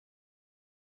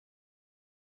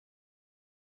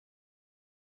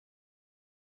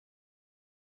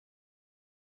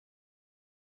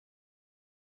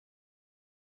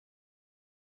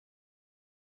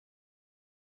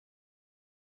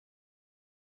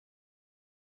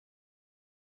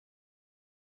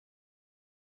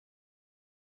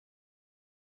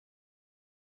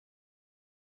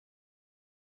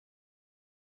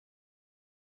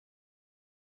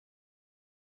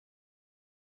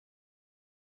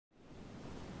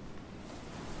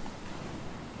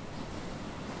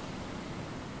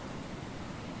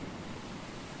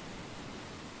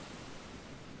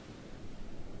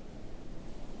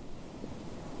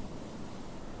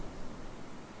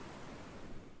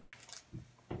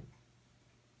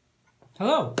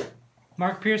Hello,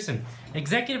 Mark Pearson,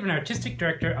 Executive and Artistic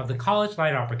Director of the College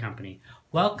Light Opera Company.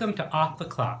 Welcome to Off the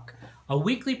Clock, a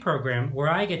weekly program where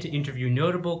I get to interview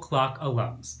notable CLOC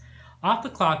alums. Off the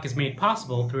Clock is made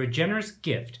possible through a generous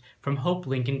gift from Hope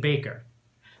Lincoln Baker.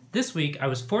 This week, I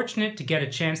was fortunate to get a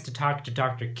chance to talk to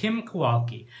Dr. Kim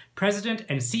Kowalke, President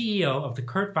and CEO of the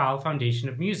Kurt Weill Foundation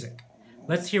of Music.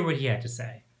 Let's hear what he had to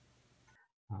say.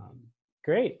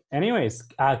 Great. Anyways,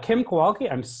 Kim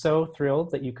Kowalke, I'm so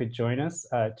thrilled that you could join us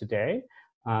today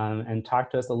and talk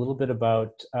to us a little bit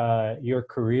about your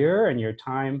career and your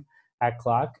time at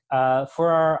CLOC.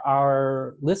 For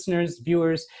our listeners,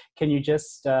 viewers, can you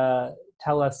just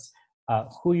tell us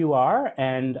who you are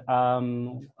and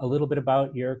a little bit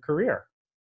about your career?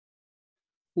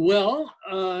 Well,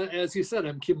 as you said,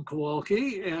 I'm Kim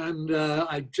Kowalke, and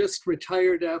I just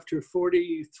retired after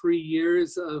 43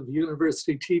 years of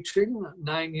university teaching,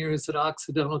 9 years at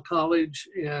Occidental College,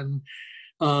 and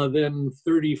then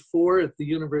 34 at the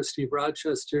University of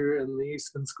Rochester and the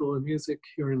Eastman School of Music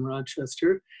here in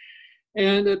Rochester.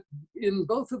 And in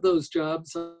both of those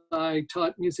jobs, I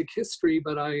taught music history,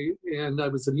 and I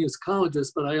was a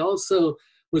musicologist, but I also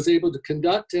was able to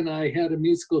conduct, and I had a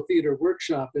musical theater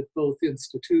workshop at both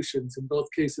institutions, in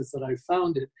both cases that I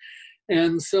founded.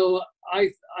 And so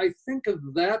I think of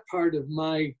that part of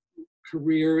my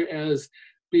career as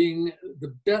being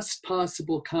the best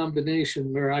possible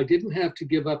combination, where I didn't have to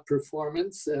give up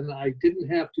performance and I didn't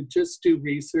have to just do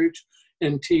research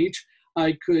and teach.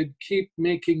 I could keep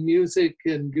making music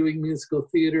and doing musical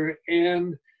theater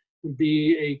and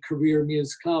be a career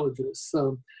musicologist.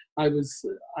 So I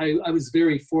was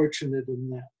very fortunate in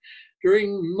that.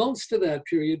 During most of that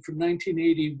period, from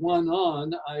 1981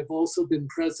 on, I've also been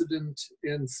president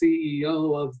and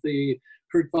CEO of the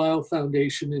Kurt Weill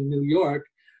Foundation in New York,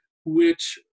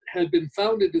 which had been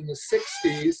founded in the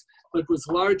 60s, but was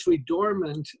largely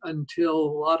dormant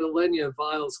until Lotte Lenya,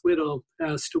 Weill's widow,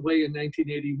 passed away in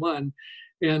 1981.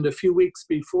 And a few weeks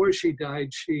before she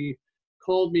died, she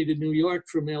called me to New York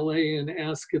from LA and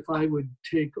asked if I would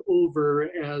take over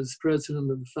as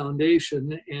president of the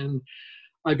foundation. And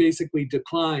I basically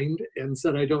declined and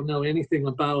said, I don't know anything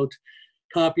about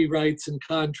copyrights and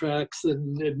contracts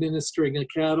and administering a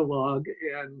catalog.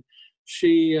 And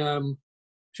she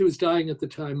was dying at the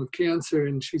time of cancer.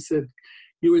 And she said,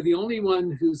 you are the only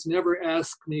one who's never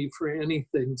asked me for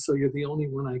anything, so you're the only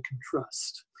one I can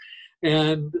trust.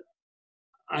 And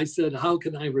I said, how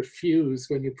can I refuse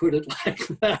when you put it like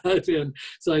that? And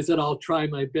so I said, I'll try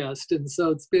my best. And so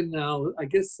it's been now, I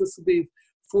guess this will be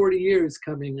 40 years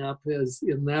coming up as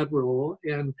in that role.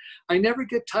 And I never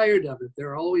get tired of it. There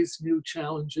are always new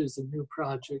challenges and new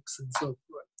projects and so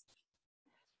forth.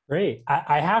 Great.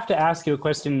 I have to ask you a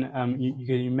question.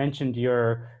 You mentioned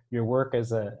your work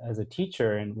as a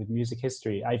teacher and with music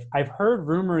history. I've heard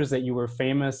rumors that you were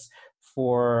famous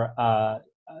for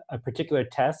a particular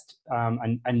test,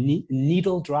 a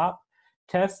needle drop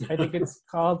test, I think it's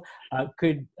called.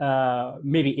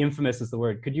 Maybe infamous is the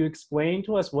word. Could you explain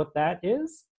to us what that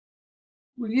is?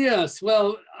 Yes,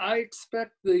 well, I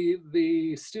expect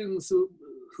the students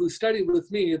who studied with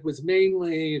me, it was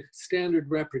mainly standard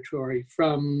repertory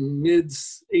from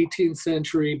mid-18th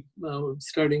century,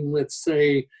 starting with,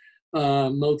 say,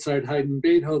 Mozart, Haydn,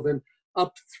 Beethoven,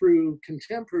 up through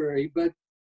contemporary. But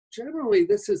generally,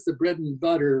 this is the bread and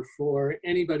butter for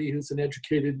anybody who's an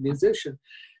educated musician.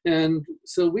 And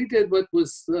so we did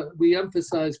we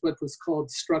emphasized what was called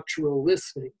structural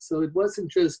listening. So it wasn't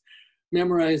just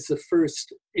memorize the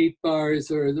first 8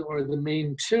 bars or the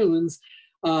main tunes.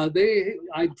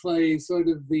 I'd play sort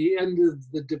of the end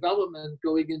of the development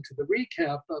going into the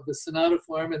recap of the sonata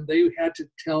form, and they had to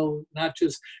tell not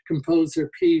just composer,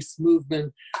 piece,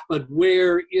 movement, but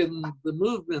where in the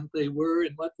movement they were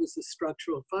and what was the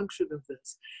structural function of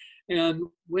this. And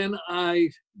when I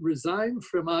resigned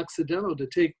from Occidental to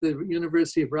take the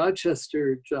University of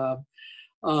Rochester job,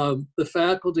 the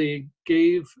faculty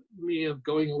gave me a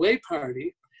going away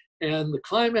party. And the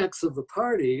climax of the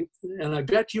party, and I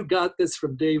bet you got this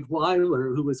from Dave Weiler,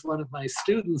 who was one of my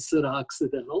students at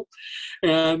Occidental,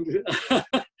 and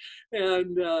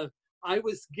I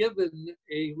was given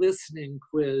a listening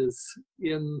quiz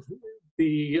in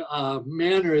the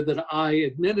manner that I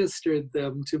administered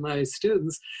them to my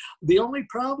students. The only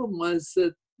problem was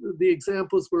that the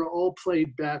examples were all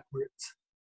played backwards,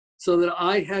 so that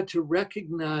I had to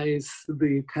recognize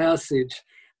the passage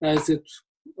as it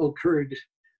occurred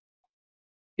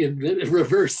in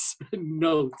reverse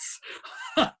notes.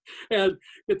 And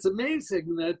it's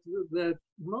amazing that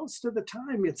most of the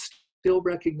time it's still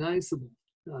recognizable.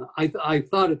 I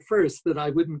thought at first that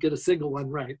I wouldn't get a single one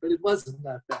right, but it wasn't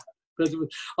that bad.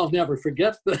 I'll never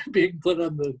forget being put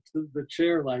on the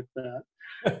chair like that.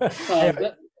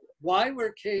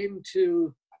 Weiler came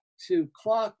to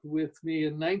CLOC with me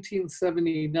in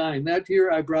 1979. That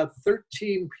year I brought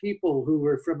 13 people who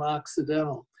were from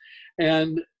Occidental.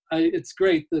 And it's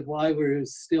great that Weiler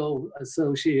is still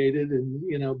associated and,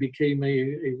 you know, became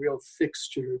a real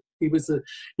fixture. He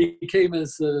came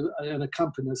as an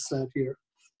accompanist that year.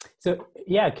 So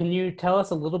yeah, can you tell us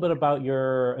a little bit about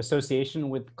your association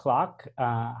with CLOC,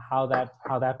 how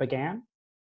that began?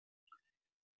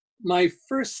 My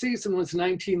first season was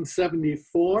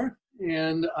 1974,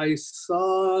 and I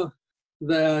saw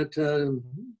that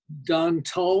Don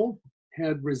Tull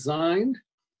had resigned,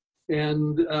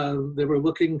 and they were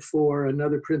looking for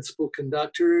another principal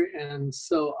conductor, and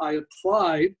so I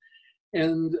applied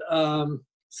and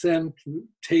sent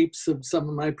tapes of some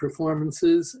of my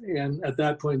performances, and at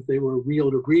that point they were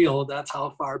reel to reel. That's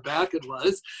how far back it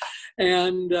was.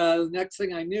 And next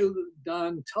thing I knew,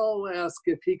 Don Tull asked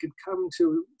if he could come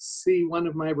to see one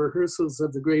of my rehearsals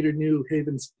of the Greater New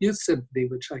Haven's Youth Symphony,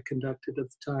 which I conducted at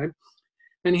the time.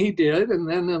 And he did, and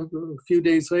then a few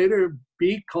days later,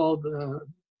 B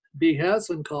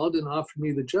Haslam called and offered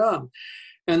me the job.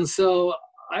 And so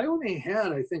I only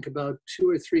had, I think, about 2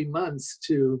 or 3 months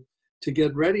to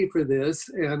get ready for this,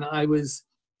 and I was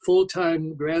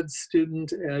full-time grad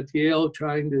student at Yale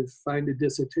trying to find a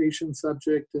dissertation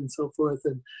subject and so forth.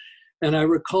 And I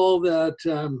recall that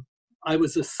I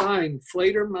was assigned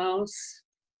Fledermaus,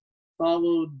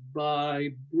 followed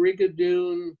by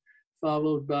Brigadoon,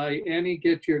 followed by Annie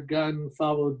Get Your Gun,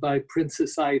 followed by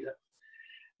Princess Ida,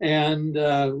 and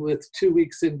with 2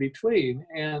 weeks in between.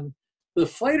 And the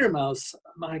Fledermaus,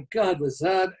 my God, was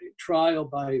that trial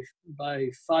by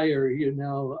fire, you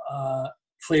know,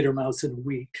 Fledermaus in a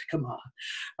week, come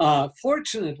on.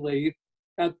 Fortunately,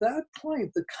 at that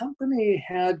point, the company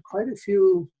had quite a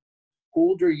few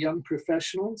older young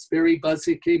professionals. Barry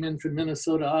Bussey came in from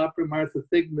Minnesota Opera, Martha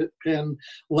Thigpen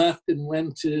left and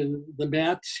went to the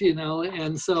Met, you know,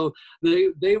 and so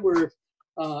they were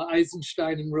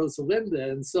Eisenstein and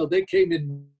Rosalinda, and so they came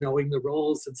in knowing the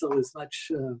roles, and so it was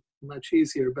much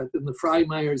easier. But then the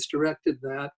Freimeyers directed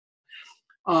that.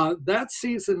 That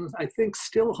season, I think,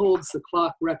 still holds the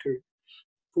CLOC record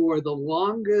for the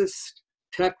longest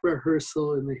tech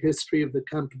rehearsal in the history of the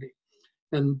company.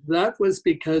 And that was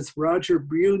because Roger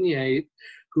Brunier,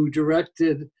 who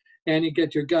directed Annie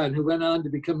Get Your Gun, who went on to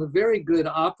become a very good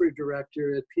opera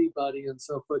director at Peabody and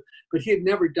so forth, but he had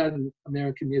never done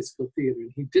American musical theater,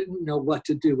 and he didn't know what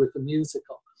to do with the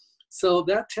musical. So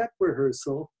that tech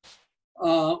rehearsal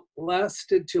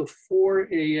lasted till 4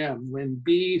 a.m. when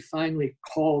B finally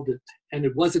called it, and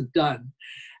it wasn't done.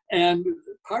 And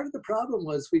part of the problem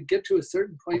was we'd get to a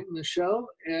certain point in the show,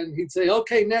 and he'd say,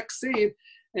 okay, next scene.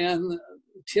 And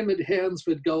timid hands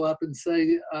would go up and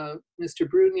say, Mr.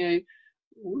 Brunier,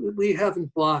 we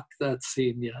haven't blocked that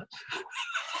scene yet.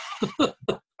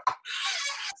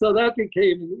 So that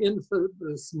became an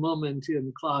infamous moment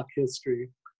in CLOC history.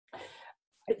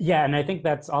 Yeah, and I think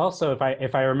that's also,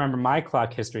 if I remember my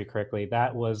CLOC history correctly,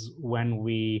 that was when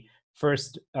we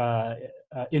first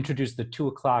introduced the 2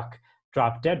 o'clock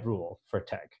drop dead rule for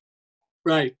tech.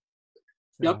 Right.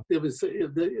 Yep, it was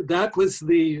that was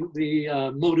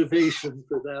the motivation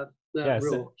for that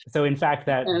rule. So in fact,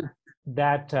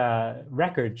 that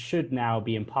record should now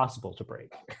be impossible to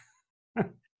break.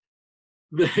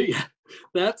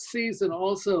 That season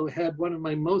also had one of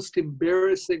my most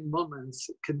embarrassing moments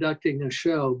conducting a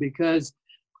show, because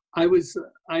I was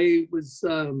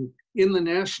in the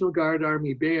National Guard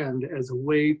Army Band as a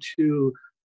way to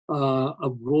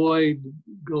avoid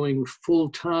going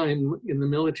full-time in the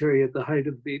military at the height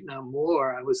of the Vietnam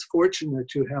War. I was fortunate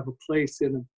to have a place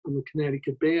in the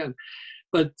Connecticut Band.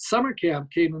 But summer camp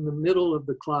came in the middle of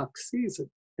the CLOC season.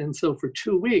 And so for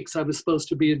 2 weeks, I was supposed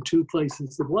to be in 2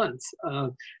 places at once,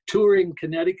 touring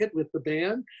Connecticut with the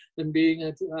band and being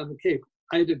on the Cape.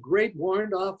 I had a great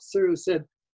warrant officer who said,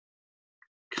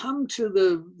 come to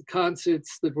the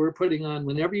concerts that we're putting on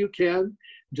whenever you can.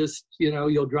 Just, you know,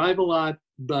 you'll drive a lot,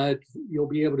 but you'll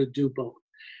be able to do both.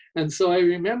 And so I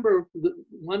remember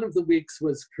one of the weeks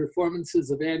was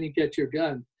performances of Annie Get Your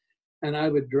Gun. And I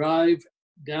would drive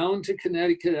down to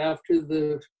Connecticut after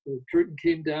the curtain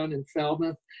came down in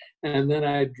Falmouth. And then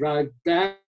I'd drive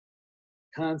back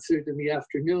concert in the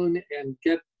afternoon and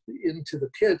get into the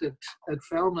pit at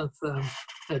Falmouth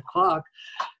at CLOC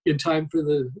in time for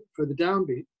the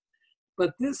downbeat.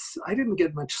 But I didn't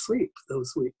get much sleep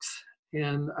those weeks.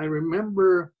 And I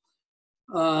remember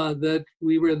that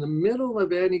we were in the middle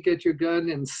of Annie Get Your Gun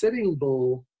and Sitting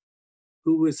Bull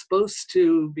who was supposed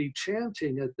to be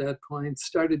chanting at that point,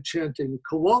 started chanting,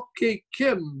 Kowalke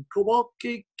Kim,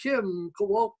 Kowalke Kim,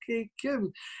 Kowalke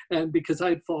Kim. And because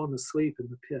I'd fallen asleep in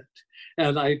the pit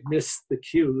and I'd missed the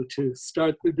cue to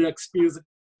start the next musical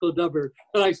number,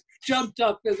 and I jumped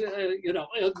up and, and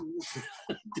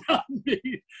done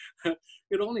me.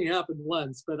 It only happened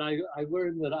once, but I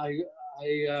learned that I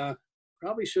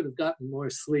probably should have gotten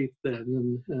more sleep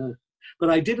then. And,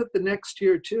 but I did it the next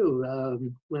year too.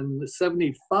 When the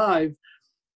 75,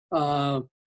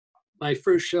 my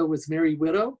first show was Merry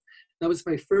Widow. That was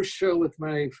my first show with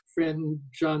my friend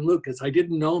John Lucas. I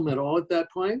didn't know him at all at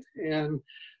that point. And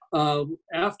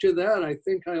after that, I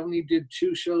think I only did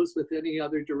 2 shows with any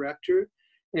other director.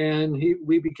 And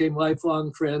we became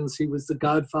lifelong friends. He was the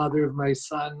godfather of my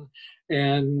son.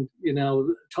 And,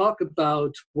 talk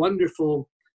about wonderful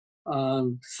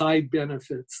side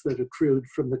benefits that accrued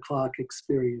from the CLOC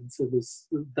experience. It was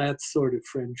that sort of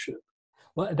friendship.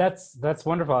 Well, that's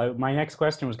wonderful. My next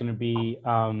question was going to be,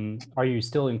 are you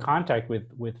still in contact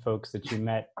with folks that you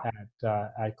met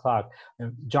at CLOC?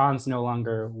 John's no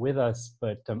longer with us,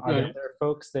 but are there other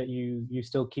folks that you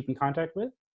still keep in contact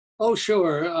with? Oh,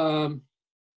 sure.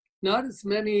 Not as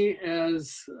many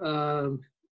as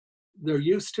there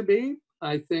used to be.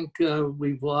 I think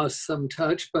we've lost some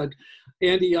touch, but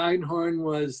Andy Einhorn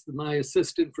was my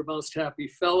assistant for Most Happy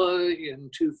Fella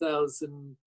in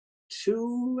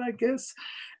 2002, I guess.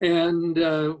 And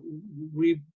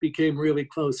we became really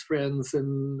close friends,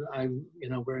 and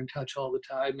we're in touch all the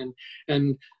time.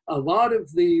 And a lot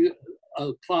of the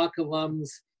CLOC alums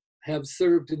have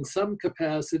served in some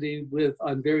capacity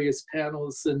on various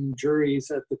panels and juries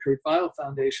at the Kurt Weill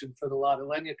Foundation for the Lotte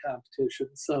Lenya competition.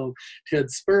 So Ted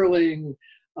Sperling,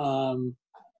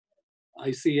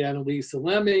 I see Annalisa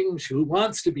Lemming, who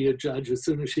wants to be a judge as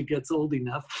soon as she gets old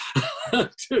enough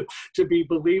to be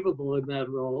believable in that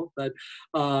role. But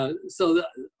a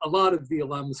lot of the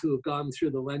alums who have gone through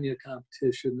the Lenya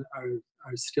competition are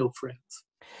still friends.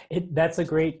 That's a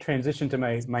great transition to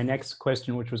my next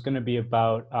question, which was going to be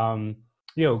about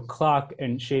CLOC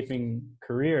and shaping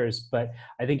careers. But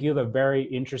I think you have a very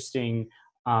interesting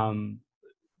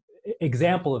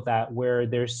example of that, where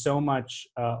there's so much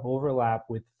overlap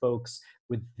with folks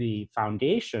with the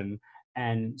foundation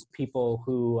and people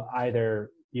who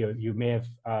either you may have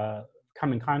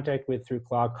come in contact with through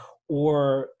CLOC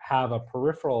or have a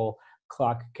peripheral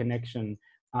CLOC connection.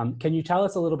 Can you tell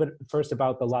us a little bit first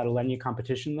about the Lotte Lenya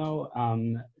competition, though,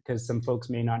 because some folks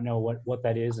may not know what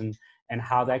that is and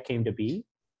how that came to be?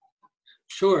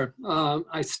 Sure.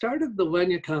 I started the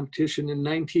Lenya competition in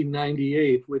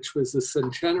 1998, which was the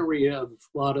centenary of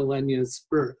Lotte Lenya's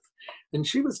birth. And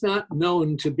she was not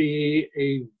known to be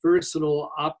a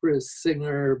versatile opera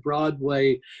singer,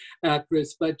 Broadway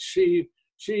actress, but she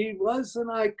was an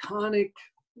iconic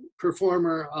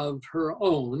performer of her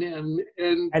own, and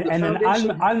an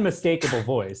unmistakable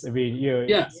voice. I mean,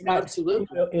 yes,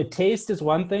 absolutely. A taste is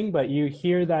one thing, but you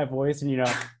hear that voice and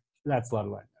that's Lotte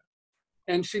Lenya.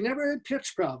 And she never had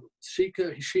pitch problems. She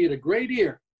had a great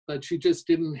ear, but she just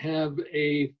didn't have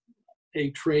a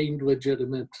trained,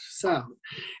 legitimate sound.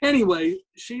 Anyway,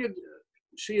 she had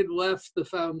left the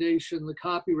foundation, the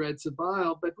copyrights of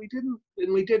Weill, but we didn't,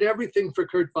 and we did everything for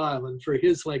Kurt Weill and for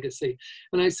his legacy.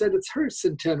 And I said, it's her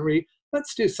centenary,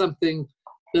 let's do something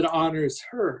that honors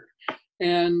her.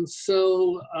 And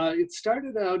so it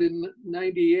started out in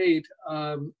 '98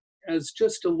 as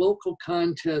just a local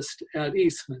contest at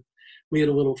Eastman. We had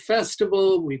a little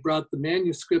festival. We brought the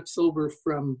manuscripts over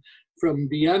from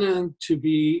Vienna to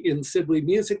be in Sibley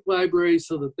Music Library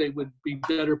so that they would be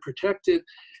better protected.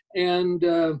 And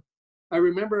I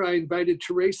remember I invited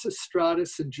Teresa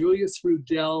Stratus and Julius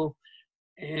Rudell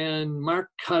and Mark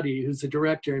Cuddy, who's a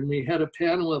director, and we had a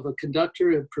panel of a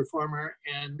conductor, a performer,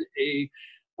 and a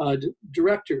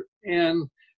director. And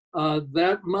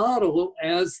that model,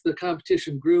 as the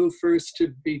competition grew, first to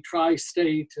be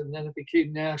tri-state, and then it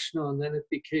became national, and then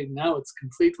now it's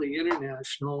completely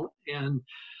international, and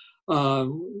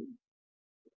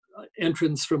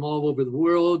entrants from all over the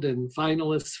world and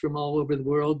finalists from all over the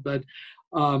world. But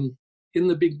in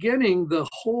the beginning, the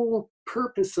whole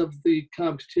purpose of the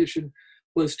competition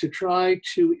was to try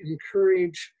to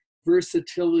encourage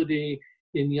versatility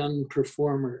in young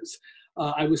performers.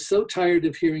 I was so tired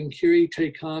of hearing Kiri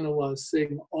Te Kanawa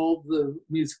sing all the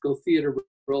musical theater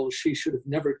roles she should have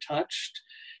never touched.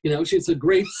 She's a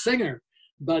great singer,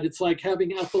 but it's like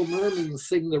having Ethel Merman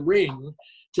sing The Ring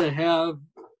to have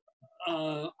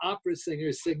opera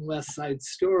singers sing West Side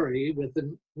Story with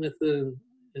an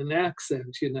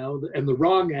accent, and the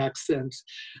wrong accent.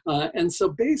 And so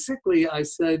basically I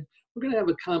said, we're going to have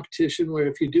a competition where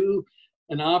if you do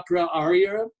an opera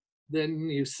aria, then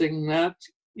you sing that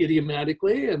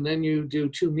idiomatically, and then you do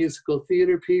 2 musical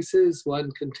theater pieces, one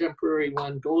contemporary,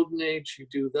 one golden age. You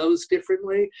do those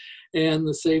differently, and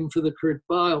the same for the Kurt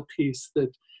Weill piece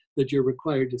that you're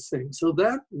required to sing. So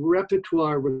that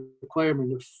repertoire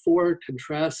requirement of 4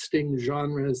 contrasting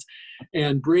genres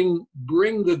and bring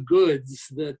the goods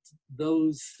that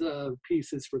those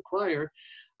pieces require,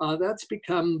 that's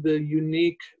become the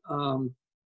unique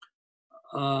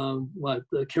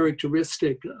the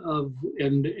characteristic of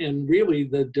and really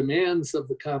the demands of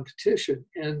the competition.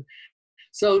 And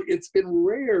so it's been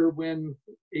rare when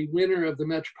a winner of the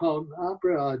Metropolitan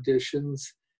Opera auditions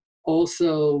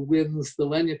also wins the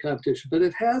Lenya competition, but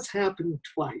it has happened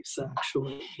twice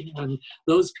actually, and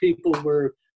those people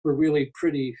were really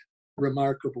pretty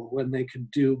remarkable when they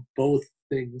could do both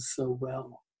things so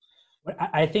well.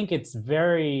 I think it's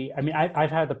very, I mean, I've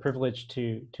had the privilege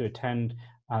to attend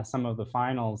some of the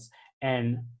finals,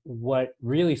 and what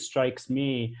really strikes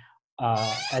me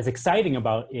as exciting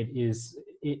about it is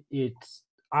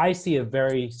I see a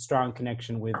very strong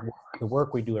connection with the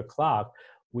work we do at CLOC,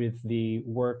 with the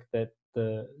work that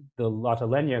the Lotte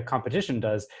Lenya competition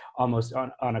does, almost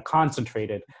on a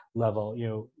concentrated level. You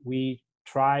know, we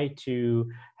try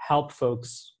to help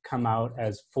folks come out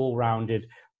as full-rounded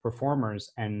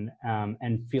performers and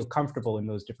feel comfortable in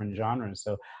those different genres.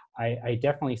 So I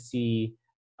definitely see,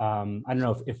 I don't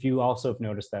know if you also have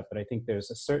noticed that, but I think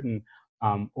there's a certain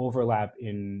overlap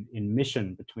in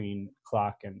mission between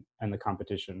CLOC and the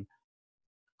competition.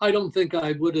 I don't think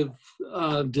I would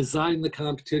have designed the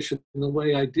competition in the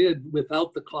way I did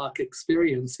without the CLOC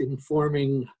experience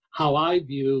informing how I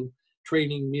view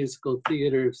training musical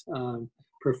theater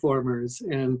performers.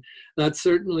 And that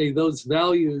certainly, those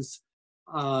values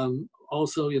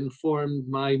also informed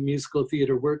my musical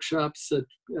theater workshops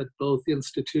at both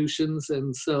institutions.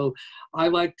 And so I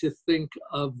like to think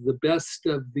of the best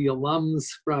of the alums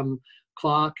from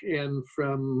CLOC and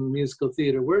from musical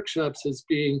theater workshops as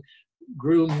being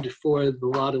groomed for the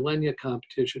Lotte Lenya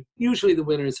competition. Usually the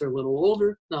winners are a little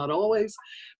older, not always,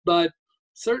 but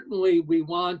certainly we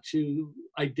want to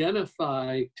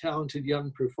identify talented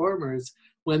young performers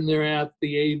when they're at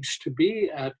the age to be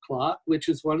at CLOC, which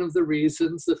is one of the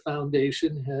reasons the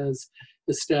foundation has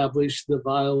established the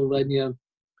Weill Lenya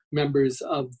members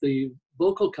of the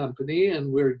vocal company.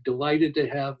 And we're delighted to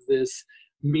have this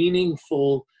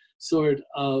meaningful sort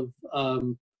of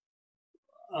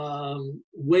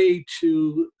way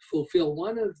to fulfill.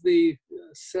 One of the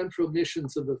central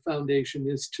missions of the foundation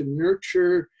is to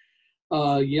nurture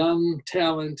young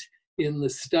talent in the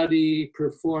study,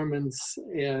 performance,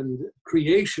 and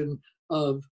creation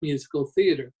of musical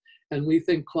theater. And we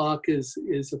think CLOC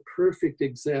is a perfect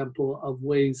example of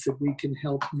ways that we can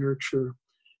help nurture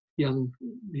young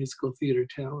musical theater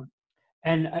talent.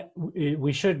 And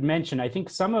we should mention, I think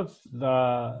some of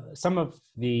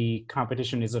the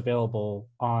competition is available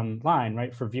online,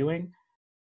 right, for viewing?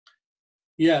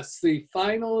 Yes, the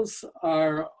finals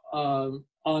are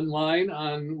online.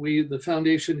 The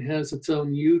foundation has its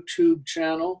own YouTube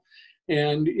channel,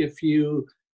 and if you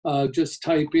just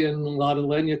type in Lotte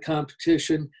Lenya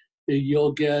competition,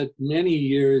 you'll get many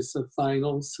years of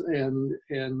finals, and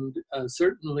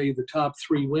certainly the top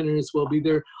 3 winners will be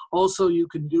there. Also, you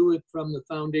can do it from the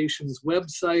foundation's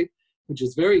website, which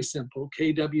is very simple,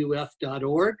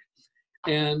 kwf.org.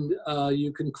 And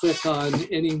you can click on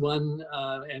anyone,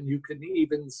 and you can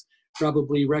even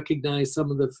probably recognize some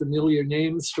of the familiar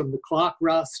names from the CLOC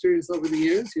rosters over the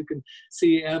years. You can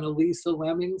see Annalisa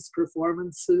Lemming's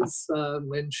performances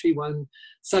when she won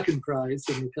 2nd prize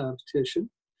in the competition.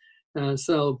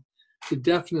 So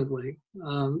definitely.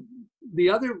 The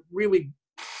other really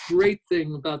great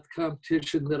thing about the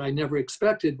competition that I never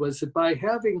expected was that by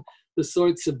having the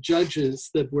sorts of judges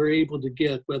that we're able to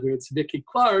get, whether it's Vicki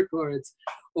Clark or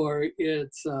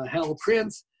it's Hal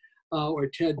Prince or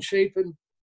Ted Chapin,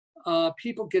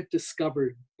 people get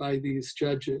discovered by these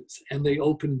judges and they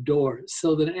open doors.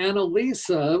 So that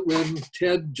Annalisa, when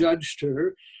Ted judged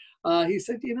her, he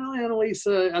said, you know,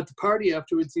 Annalisa, at the party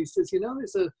afterwards, he says, you know,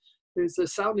 there's a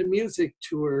Sound of Music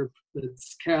tour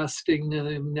that's casting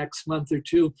next month or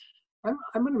 2. I'm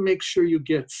going to make sure you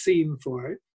get seen for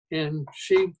it. And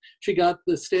she got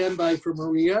the standby for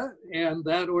Maria, and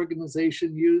that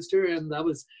organization used her. And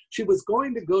she was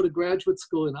going to go to graduate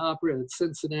school in opera at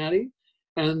Cincinnati,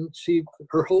 and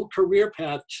her whole career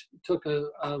path took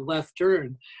a left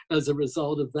turn as a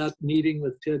result of that meeting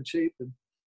with Ted Chapin.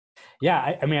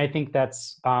 Yeah, I mean, I think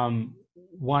that's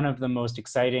one of the most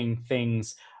exciting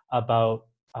things about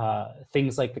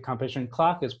things like the competition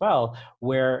CLOC as well,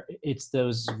 where it's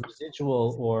those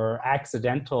residual or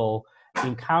accidental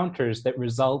encounters that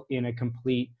result in a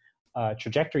complete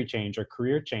trajectory change or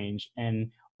career change.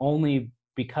 And only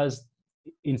because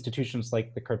institutions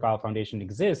like the Kurt Weill Foundation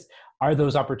exist are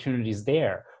those opportunities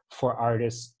there for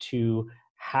artists to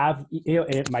have,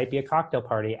 it might be a cocktail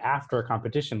party after a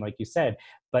competition, like you said,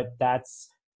 but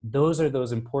those are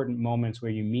those important moments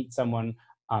where you meet someone,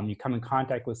 you come in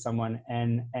contact with someone,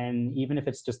 and even if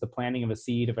it's just the planting of a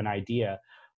seed of an idea.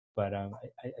 But I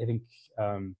think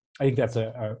that's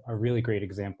a really great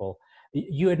example.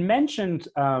 You had mentioned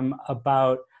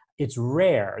about it's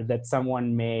rare that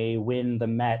someone may win the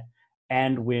Met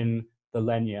and win the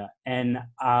Lenya. And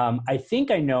I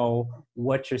think I know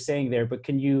what you're saying there, but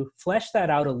can you flesh that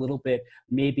out a little bit,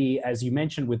 maybe as you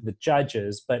mentioned with the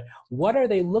judges, but what are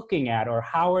they looking at, or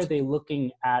how are they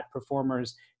looking at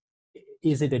performers?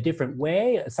 Is it a different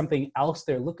way, something else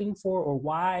they're looking for, or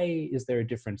why is there a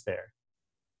difference there?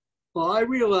 Well, I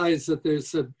realize that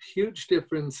there's a huge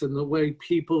difference in the way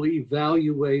people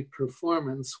evaluate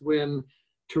performance when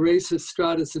Teresa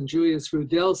Stratas and Julius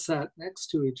Rudel sat next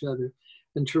to each other.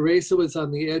 And Teresa was on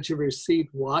the edge of her seat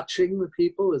watching the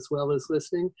people as well as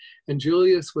listening. And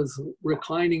Julius was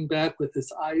reclining back with his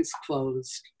eyes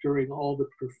closed during all the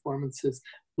performances,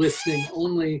 listening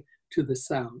only to the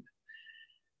sound.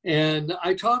 And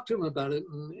I talked to him about it,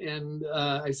 and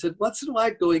I said, what's it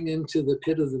like going into the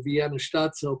pit of the Vienna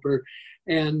Staatsoper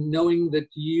and knowing that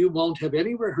you won't have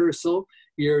any rehearsal,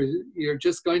 you're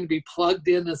just going to be plugged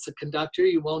in as a conductor,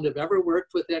 you won't have ever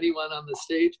worked with anyone on the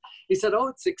stage? He said, oh,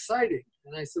 it's exciting.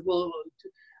 And I said, well,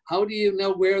 how do you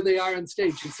know where they are on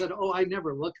stage? He said, oh, I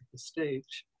never look at the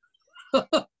stage.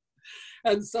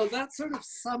 And so that sort of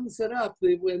sums it up.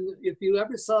 If you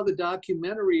ever saw the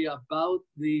documentary about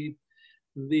the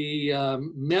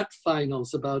Met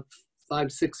finals about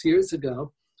 5-6 years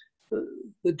ago,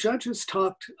 the judges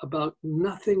talked about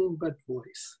nothing but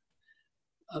voice.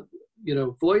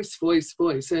 Voice, voice,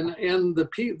 voice. And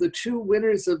the two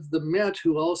winners of the Met,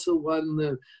 who also won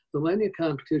the Lenya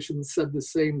competition, said the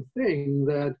same thing,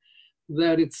 that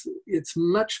it's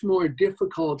much more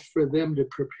difficult for them to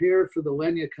prepare for the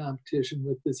Lenya competition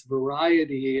with this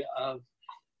variety of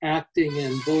acting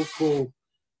and vocal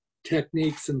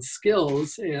techniques and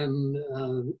skills and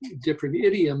different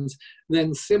idioms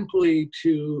than simply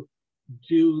to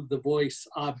do the voice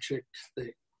object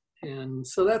thing. And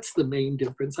so that's the main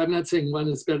difference. I'm not saying one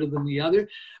is better than the other,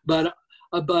 but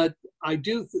I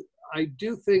do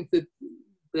think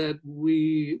that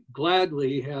we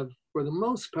gladly have, for the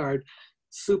most part,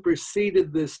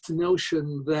 superseded this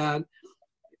notion that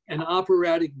an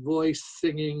operatic voice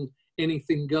singing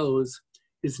anything goes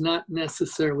is not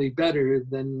necessarily better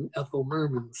than Ethel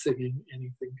Merman singing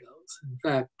Anything Goes. In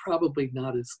fact, probably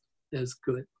not as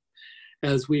good.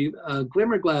 As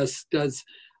Glimmerglass does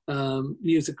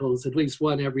musicals, at least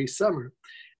one every summer.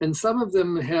 And some of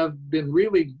them have been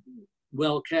really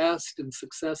well cast and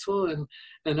successful,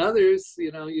 and others,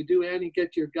 you do Annie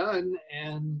Get Your Gun,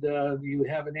 and you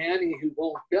have an Annie who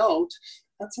won't belt.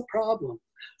 That's a problem.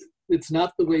 It's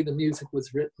not the way the music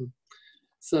was written.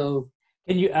 So,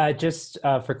 can you just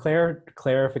for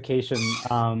clarification?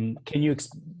 Can you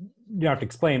you don't have to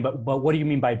explain, but what do you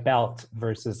mean by belt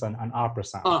versus an opera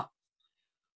sound?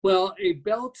 Well, a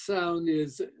belt sound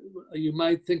is, you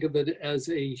might think of it as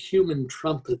a human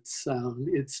trumpet sound.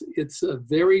 It's a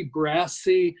very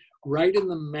brassy, right in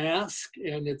the mask,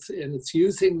 and it's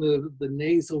using the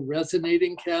nasal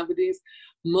resonating cavities.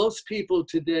 Most people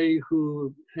today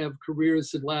who have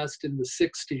careers that last in the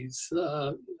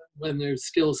 60s, when they're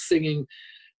still singing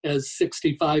as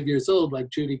 65 years old, like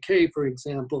Judy Kay, for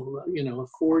example,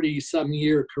 a 40-some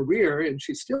year career, and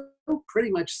she's still pretty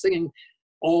much singing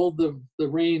all the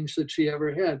range that she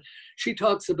ever had. She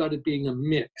talks about it being a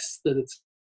mix, that it's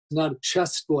not a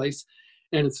chest voice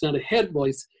and it's not a head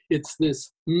voice, it's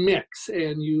this mix,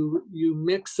 and you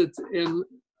mix it. And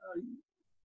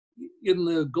in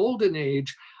the golden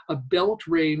age, a belt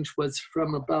range was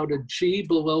from about a G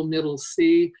below middle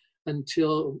C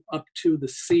until up to the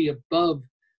C above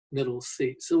middle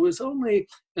C. So it was only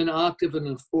an octave and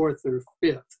a fourth or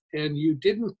fifth, and you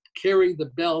didn't carry the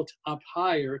belt up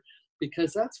higher,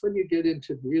 because that's when you get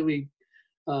into really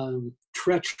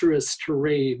treacherous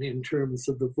terrain in terms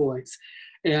of the voice.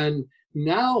 And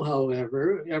now,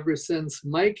 however, ever since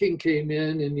miking came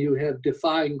in and you have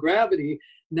defying gravity,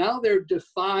 now they're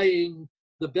defying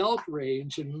the belt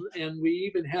range, and we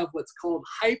even have what's called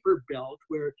hyper belt,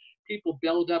 where people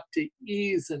belt up to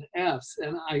E's and F's.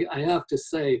 And I have to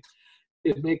say,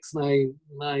 it makes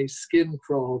my skin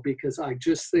crawl, because I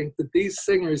just think that these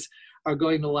singers are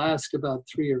going to last about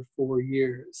 3 or 4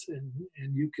 years,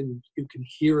 and you can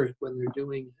hear it when they're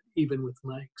doing it, even with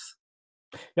mics.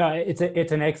 No, it's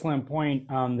an excellent point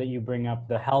that you bring up,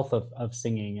 the health of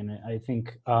singing, and I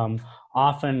think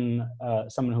often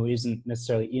someone who isn't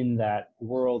necessarily in that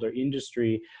world or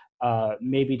industry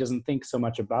maybe doesn't think so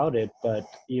much about it. But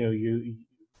you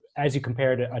as you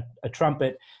compared a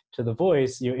trumpet to the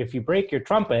voice, if you break your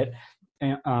trumpet,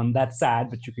 that's sad,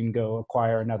 but you can go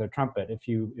acquire another trumpet. If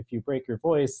you break your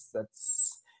voice,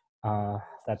 that's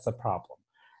a problem,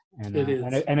 It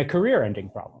is. and a career-ending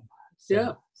problem. So.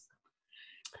 Yeah.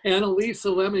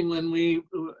 Annalisa Lemming,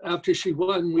 after she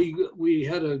won, we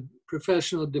had a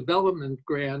professional development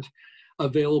grant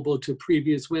available to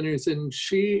previous winners, and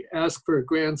she asked for a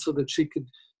grant so that she could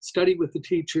study with the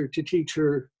teacher to teach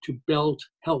her to belt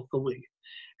healthily.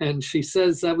 And she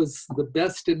says that was the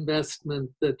best investment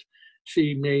that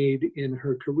she made in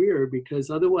her career, because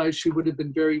otherwise she would have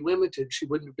been very limited. She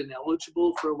wouldn't have been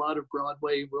eligible for a lot of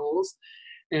Broadway roles.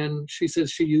 And she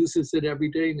says she uses it every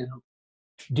day now.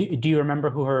 Do you remember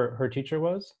who her teacher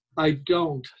was? I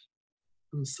don't.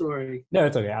 I'm sorry. No,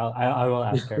 it's okay. I will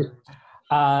ask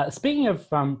her. Speaking of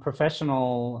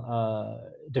professional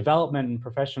development and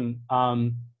profession,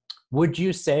 would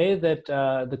you say that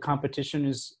the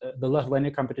competition the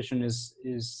Lithuania competition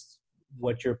is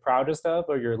what you're proudest of,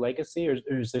 or your legacy, or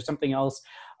is there something else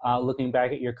looking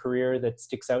back at your career that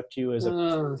sticks out to you as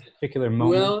a particular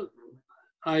moment? Well,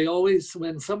 I always,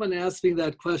 when someone asks me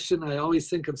that question, I always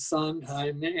think of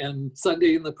Sondheim and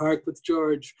Sunday in the Park with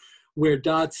George, where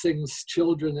Dot sings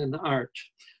children and art.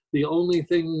 The only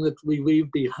thing that we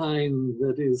leave behind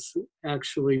that is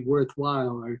actually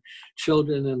worthwhile are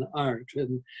children and art.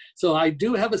 And so I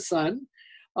do have a son,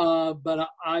 but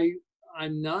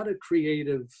I'm not a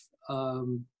creative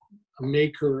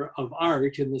maker of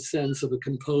art in the sense of a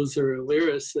composer or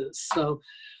lyricist. So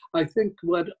I think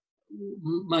what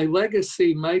my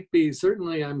legacy might be,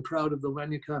 certainly I'm proud of the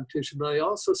Lenya competition, but I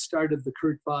also started the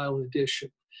Kurt Weill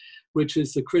edition, which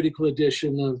is the critical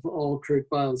edition of all Kurt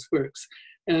Weill's works.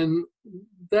 And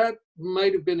that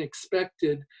might have been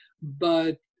expected,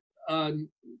 but the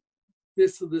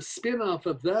spin-off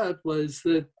of that was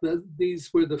that these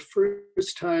were the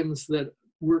first times that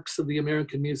works of the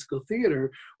American musical theater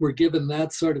were given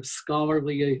that sort of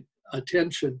scholarly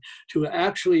attention to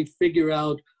actually figure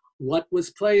out what was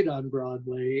played on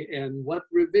Broadway and what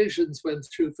revisions went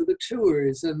through for the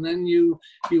tours. And then you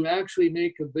actually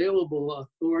make available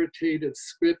authoritative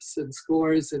scripts and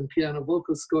scores and piano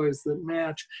vocal scores that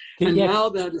match. And now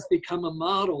that has become a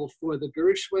model for the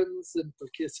Gershwins and for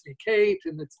Kiss Me Kate.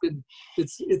 And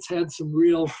it's had some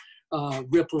real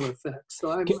ripple effects.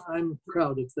 So I'm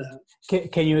proud of that.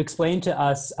 Can you explain to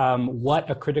us what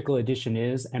a critical edition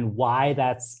is and why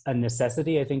that's a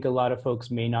necessity? I think a lot of folks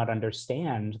may not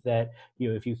understand that,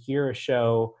 if you hear a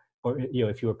show, or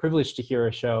if you were privileged to hear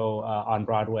a show on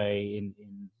Broadway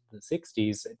in the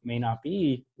 60s, it may not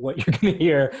be what you're going to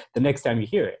hear the next time you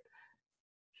hear it.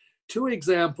 Two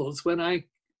examples.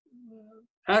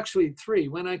 Actually three.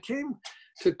 When I came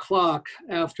to CLOC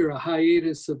after a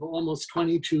hiatus of almost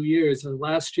 22 years. And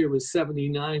last year was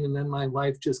 79, and then my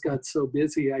life just got so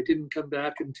busy. I didn't come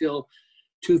back until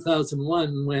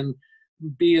 2001 when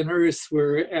B and Urs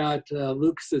were at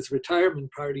Lucas's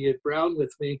retirement party at Brown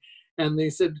with me. And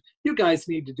they said, you guys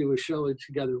need to do a show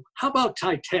together. How about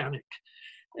Titanic?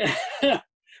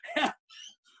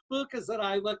 Lucas and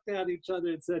I looked at each other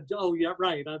and said, oh, yeah,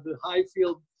 right, on the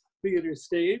Highfield Theater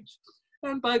stage.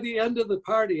 And by the end of the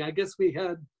party, I guess we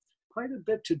had quite a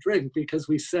bit to drink because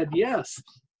we said yes.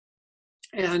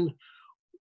 And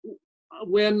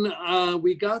when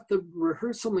we got the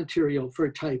rehearsal material for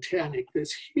Titanic,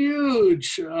 this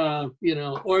huge,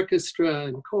 orchestra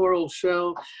and choral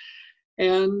show,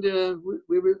 and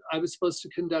I was supposed to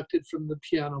conduct it from the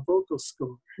piano vocal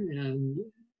score, and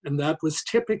that was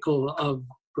typical of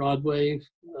Broadway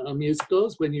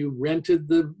musicals. When you rented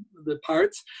the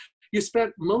parts, you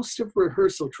spent most of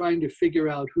rehearsal trying to figure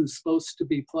out who's supposed to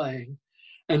be playing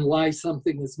and why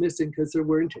something is missing, because there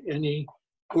weren't any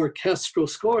orchestral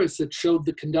scores that showed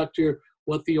the conductor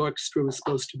what the orchestra was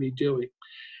supposed to be doing.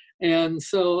 And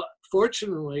so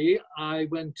fortunately, I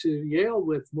went to Yale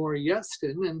with Maury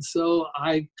Yeston, and so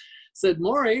I said,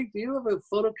 Maury, do you have a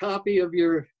photocopy of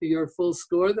your full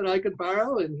score that I could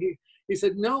borrow? And he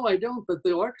said, no, I don't, but the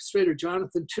orchestrator,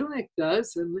 Jonathan Tunick,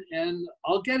 does, and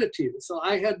I'll get it to you. So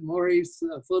I had Maury's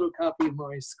photocopy of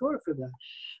Maury's score for that.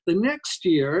 The next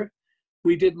year,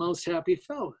 we did Most Happy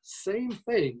Fellas. Same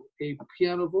thing, a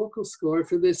piano vocal score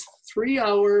for this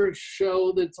 3-hour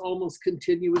show that's almost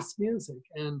continuous music.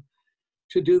 And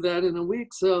to do that in a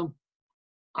week. So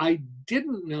I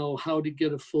didn't know how to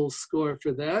get a full score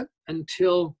for that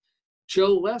until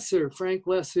Joe Lesser, Frank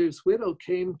Lesser's widow,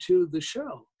 came to the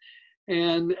show.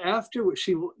 And after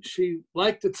she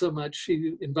liked it so much,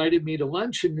 she invited me to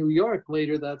lunch in New York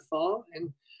later that fall.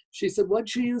 And she said,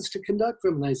 "What'd you use to conduct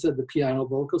from?" And I said, "The piano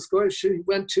vocal score." She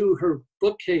went to her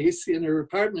bookcase in her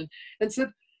apartment and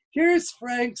said, "Here's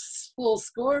Frank's full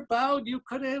score, bound. You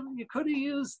could have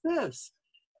used this."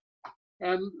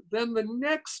 And then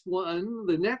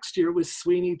the next year was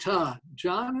Sweeney Todd.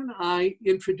 John and I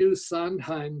introduced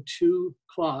Sondheim to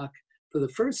CLOC for the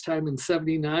first time in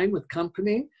 '79 with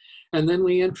company. And then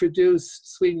we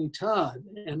introduced Sweeney Todd,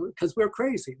 and because we're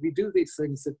crazy, we do these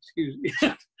things that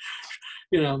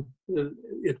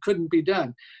it couldn't be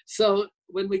done. So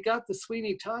when we got the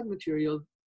Sweeney Todd material,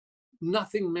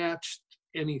 nothing matched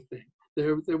anything.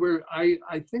 There were, I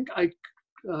think I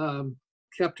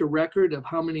kept a record of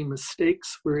how many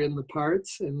mistakes were in the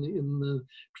parts and in the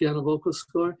piano vocal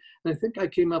score. And I think I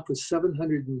came up with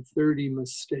 730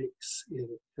 mistakes in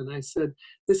it. And I said,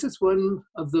 this is one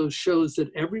of those shows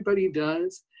that everybody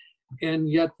does, and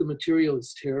yet the material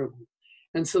is terrible.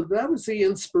 And so that was the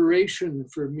inspiration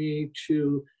for me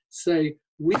to say,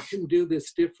 we can do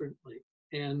this differently,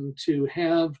 and to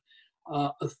have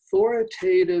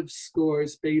authoritative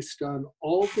scores based on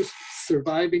all the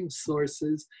surviving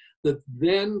sources that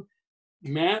then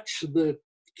match the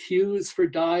cues for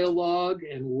dialogue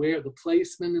and where the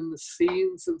placement in the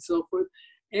scenes and so forth.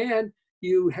 And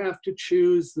you have to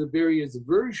choose the various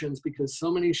versions because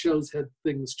so many shows had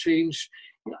things changed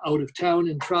out of town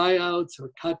in tryouts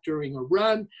or cut during a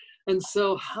run. And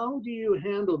so how do you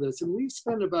handle this? And we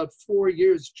spent about 4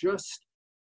 years just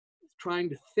trying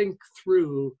to think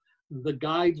through the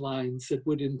guidelines that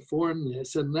would inform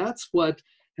this. And that's what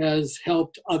has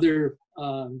helped other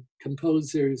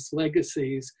composers'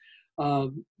 legacies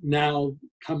now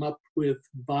come up with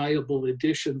viable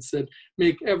editions that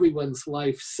make everyone's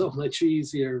life so much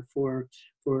easier for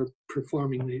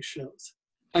performing these shows.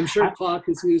 I'm sure CLOC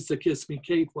has used the Kiss Me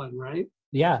Kate one, right?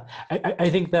 Yeah, I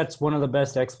think that's one of the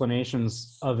best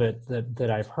explanations of it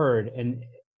that I've heard. And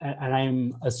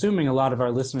I'm assuming a lot of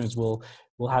our listeners will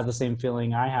have the same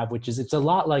feeling I have, which is it's a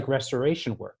lot like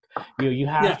restoration work. You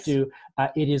have Yes. to,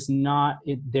 it is not,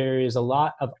 there is a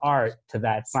lot of art to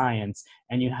that science,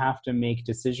 and you have to make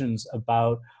decisions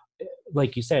about,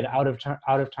 like you said, out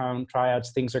of town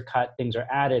tryouts, things are cut, things are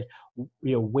added.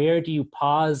 Where do you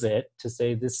pause it to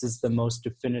say this is the most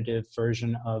definitive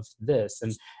version of this?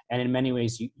 And in many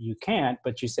ways you can't,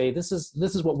 but you say this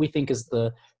is what we think is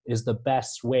the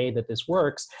best way that this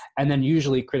works. And then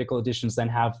usually critical editions then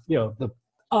have the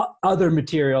other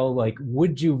material, like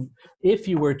if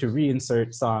you were to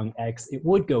reinsert song X, it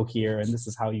would go here, and this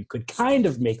is how you could kind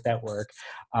of make that work,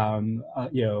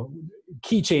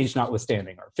 key change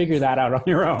notwithstanding, or figure that out on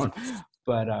your own.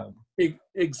 But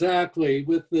exactly,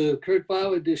 with the Kurt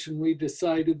Weill edition, we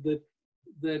decided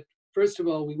that first of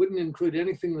all, we wouldn't include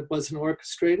anything that wasn't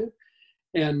orchestrated,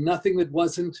 and nothing that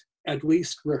wasn't at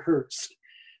least rehearsed.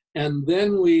 And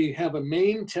then we have a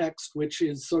main text, which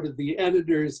is sort of the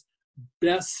editor's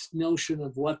best notion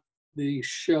of what the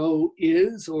show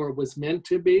is or was meant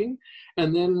to be.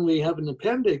 And then we have an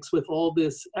appendix with all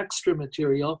this extra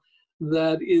material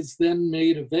that is then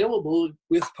made available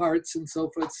with parts and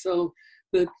so forth, so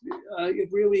that it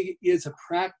really is a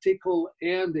practical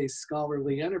and a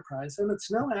scholarly enterprise. And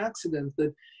it's no accident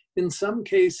that in some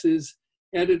cases,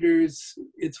 editors,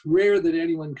 it's rare that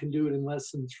anyone can do it in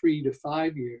less than 3 to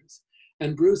 5 years.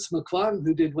 And Bruce McClung,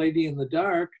 who did Lady in the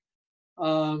Dark,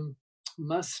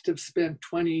 must have spent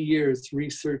 20 years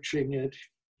researching it,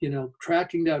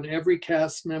 tracking down every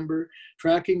cast member,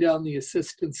 tracking down the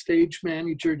assistant stage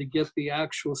manager to get the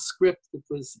actual script that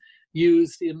was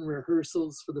used in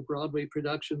rehearsals for the Broadway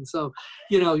production. So,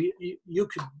 you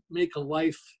could make a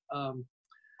life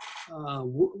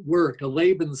work, a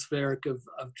Lebenswerk of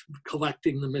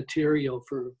collecting the material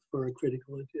for a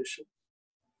critical edition.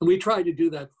 And we try to do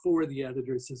that for the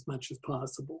editors as much as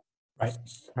possible.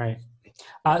 Right.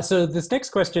 So this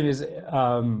next question is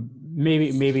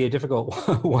maybe a difficult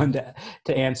one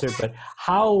to answer, but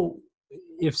how,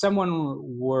 if someone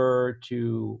were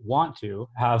to want to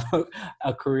have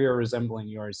a career resembling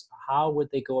yours, how would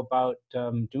they go about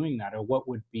doing that, or what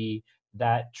would be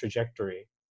that trajectory?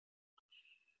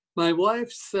 My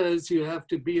wife says you have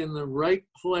to be in the right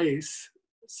place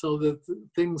so that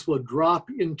things will drop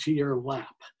into your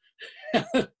lap.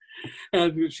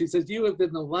 And she says, you have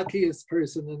been the luckiest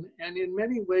person. And in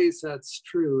many ways, that's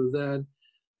true. That,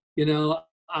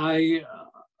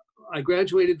 I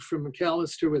graduated from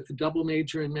Macalester with a double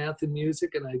major in math and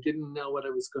music, and I didn't know what I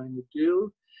was going to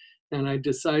do. and I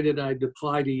decided I'd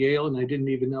apply to Yale, and I didn't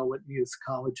even know what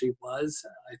musicology was.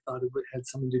 I thought it had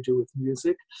something to do with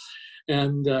music,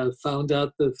 and found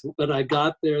out that when I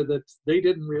got there that they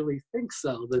didn't really think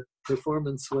so, that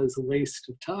performance was a waste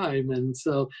of time. And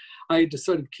so I had to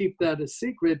sort of keep that a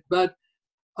secret. But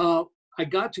I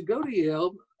got to go to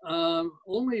Yale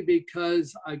only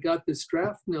because I got this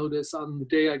draft notice on the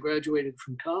day I graduated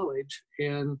from college.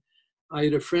 And I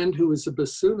had a friend who was a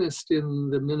bassoonist in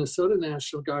the Minnesota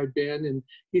National Guard band, and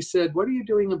he said, "What are you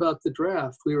doing about the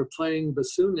draft?" We were playing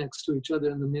bassoon next to each other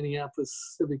in the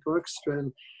Minneapolis Civic Orchestra,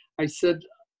 and I said,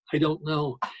 "I don't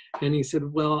know." And he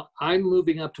said, "Well, I'm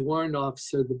moving up to warrant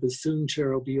officer. The bassoon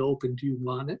chair will be open. Do you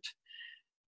want it?"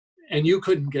 And you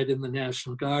couldn't get in the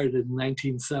National Guard in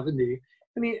 1970.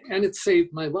 And it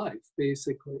saved my life,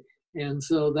 basically. And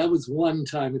so that was one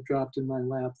time it dropped in my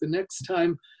lap. The next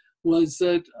time was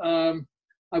that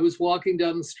I was walking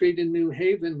down the street in New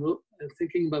Haven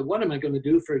thinking about what am I going to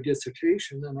do for a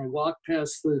dissertation. And I walked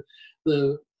past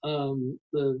the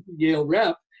Yale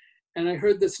rep, and I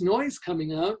heard this noise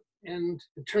coming out. And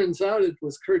it turns out it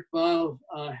was Kurt Weill,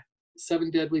 Seven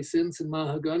Deadly Sins in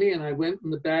Mahogany. And I went in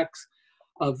the back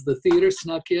of the theater,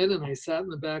 snuck in, and I sat in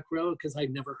the back row because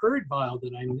I'd never heard Weill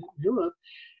that I knew of.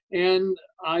 And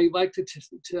I like to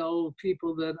tell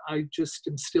people that I just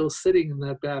am still sitting in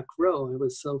that back row. I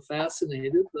was so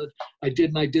fascinated that I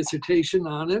did my dissertation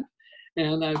on it,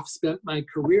 and I've spent my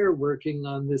career working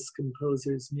on this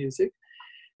composer's music.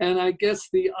 And I guess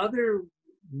the other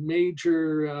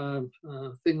major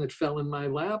thing that fell in my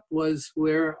lap was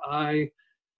where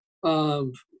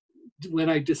when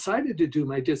I decided to do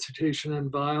my dissertation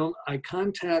on Weill, I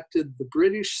contacted the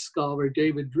British scholar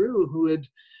David Drew, who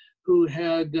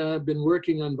had been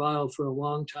working on Weill for a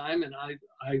long time, and I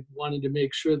wanted to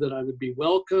make sure that I would be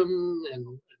welcome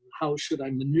and how should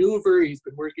I maneuver. He's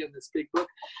been working on this big book.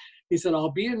 He said, "I'll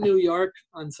be in New York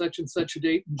on such and such a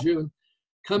date in June.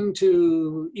 Come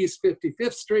to East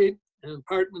 55th Street,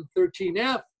 apartment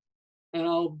 13F, and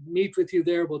I'll meet with you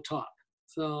there. We'll talk."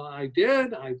 So I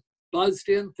did. I buzzed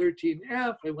in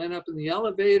 13F. I went up in the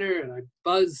elevator and I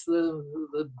buzzed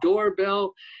the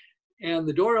doorbell. And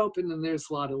the door opened, and there's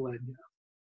Lotte Lenya.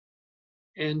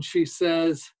 And she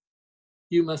says,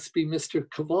 "You must be Mr.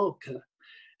 Kowalke."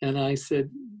 And I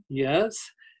said, "Yes."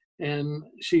 And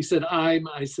she said,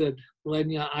 I said,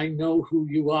 "Lenya, I know who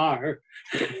you are."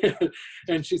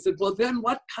 And she said, "Well, then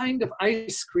what kind of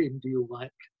ice cream do you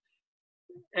like?"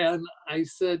 And I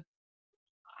said,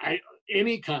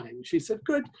 "Any kind." She said,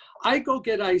 "Good. I go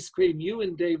get ice cream. You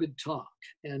and David talk."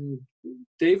 And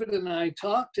David and I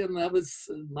talked, and that was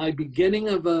my beginning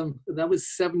of that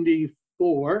was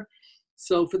 74.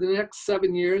 So for the next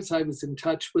 7 years, I was in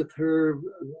touch with her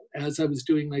as I was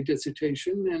doing my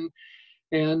dissertation,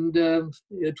 and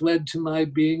it led to my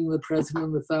being the president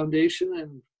of the foundation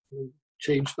and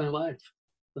changed my life.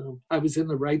 So I was in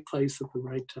the right place at the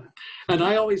right time. And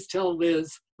I always tell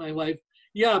Liz, my wife,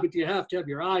 "Yeah, but you have to have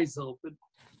your eyes open."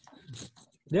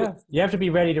 Yeah, you have to be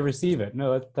ready to receive it.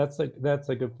 No, that's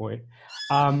a good point.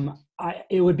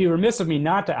 It would be remiss of me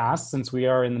not to ask, since we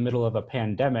are in the middle of a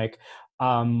pandemic,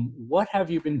 what have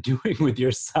you been doing with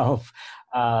yourself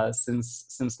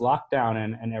since lockdown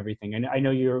and everything? And I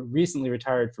know you're recently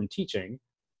retired from teaching.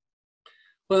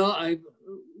 Well,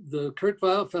 the Kurt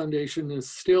Weill Foundation is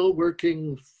still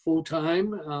working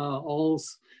full-time. All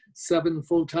 7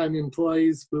 full-time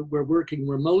employees, but we're working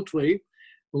remotely.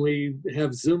 We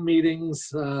have Zoom meetings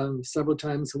several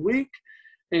times a week,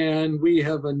 and we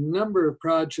have a number of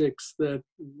projects that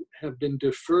have been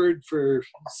deferred for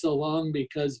so long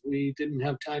because we didn't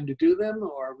have time to do them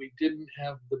or we didn't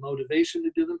have the motivation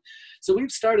to do them. So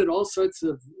we've started all sorts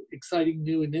of exciting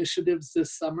new initiatives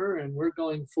this summer, and we're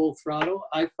going full throttle.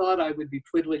 I thought I would be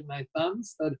twiddling my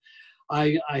thumbs, but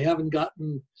I haven't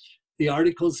gotten the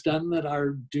articles done that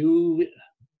are due,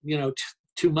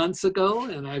 2 months ago,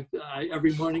 and I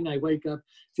every morning I wake up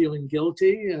feeling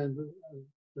guilty and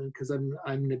because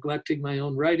I'm neglecting my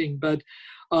own writing. But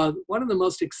one of the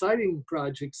most exciting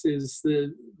projects is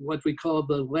what we call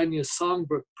the Lenya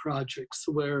Songbook projects,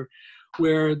 where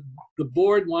the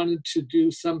board wanted to do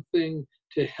something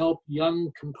to help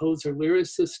young composer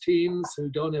lyricist teams who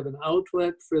don't have an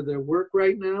outlet for their work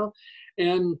right now,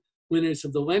 and winners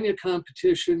of the Lenya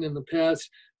competition in the past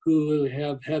who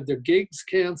have had their gigs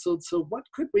canceled. So what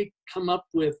could we come up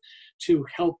with to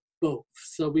help both?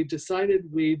 So we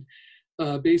decided we'd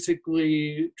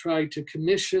basically try to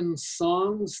commission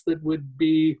songs that would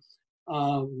be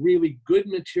really good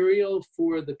material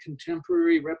for the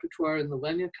contemporary repertoire in the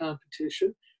Lenya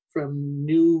competition from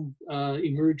new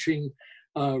emerging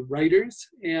writers,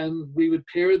 and we would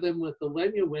pair them with the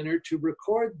Lenya winner to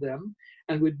record them,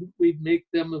 and we'd make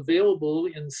them available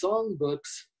in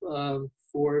songbooks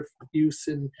for use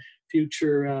in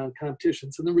future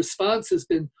competitions. And the response has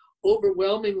been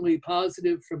overwhelmingly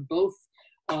positive from both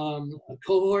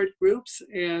cohort groups,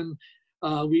 and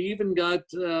we even got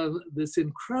this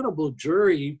incredible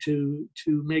jury to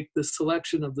make the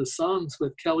selection of the songs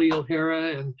with Kelly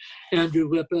O'Hara and Andrew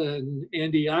Lippa and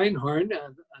Andy Einhorn,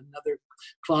 another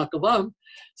CLOC alum.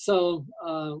 So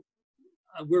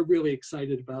we're really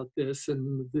excited about this,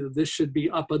 and this should be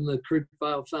up on the Kurt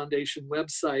Weill Foundation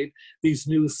website, these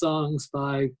new songs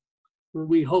by,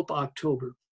 we hope,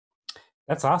 October.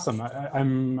 That's awesome.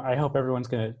 I hope everyone's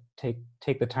going to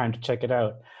take the time to check it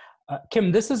out.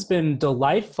 Kim, this has been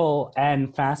delightful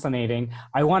and fascinating.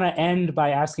 I want to end by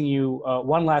asking you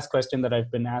one last question that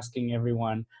I've been asking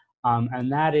everyone,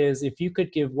 and that is, if you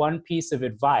could give one piece of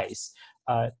advice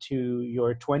to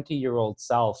your 20-year-old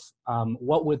self,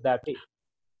 what would that be?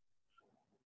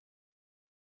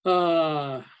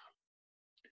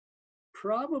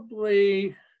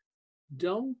 Probably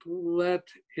don't let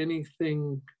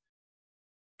anything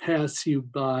pass you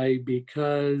by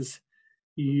because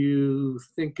you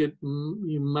think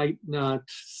you might not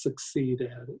succeed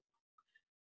at it.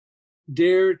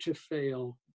 Dare to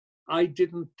fail. I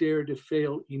didn't dare to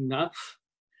fail enough.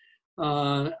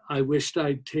 I wished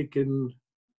I'd taken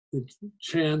the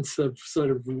chance of sort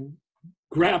of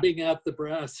grabbing at the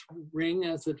brass ring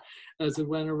as it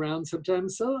went around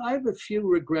sometimes. So I have a few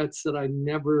regrets that I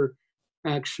never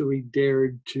actually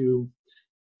dared to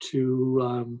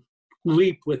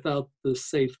leap without the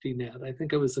safety net. I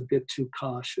think I was a bit too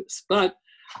cautious, but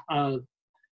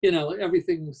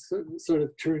everything sort of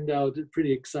turned out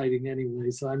pretty exciting anyway.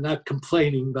 So I'm not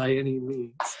complaining by any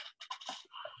means.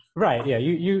 Right. Yeah.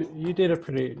 You did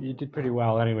pretty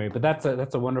well anyway. But that's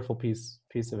a wonderful piece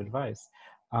of advice.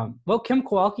 Well, Kim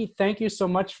Kowalke, thank you so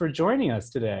much for joining us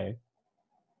today.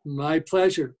 My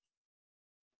pleasure.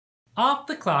 Off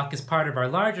the Clock is part of our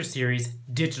larger series,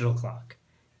 Digital CLOC.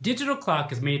 Digital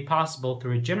CLOC is made possible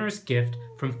through a generous gift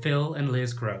from Phil and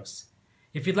Liz Gross.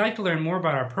 If you'd like to learn more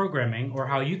about our programming or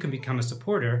how you can become a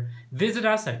supporter, visit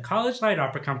us at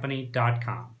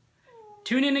collegelightoperacompany.com.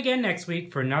 Tune in again next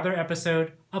week for another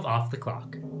episode of Off the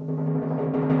Clock.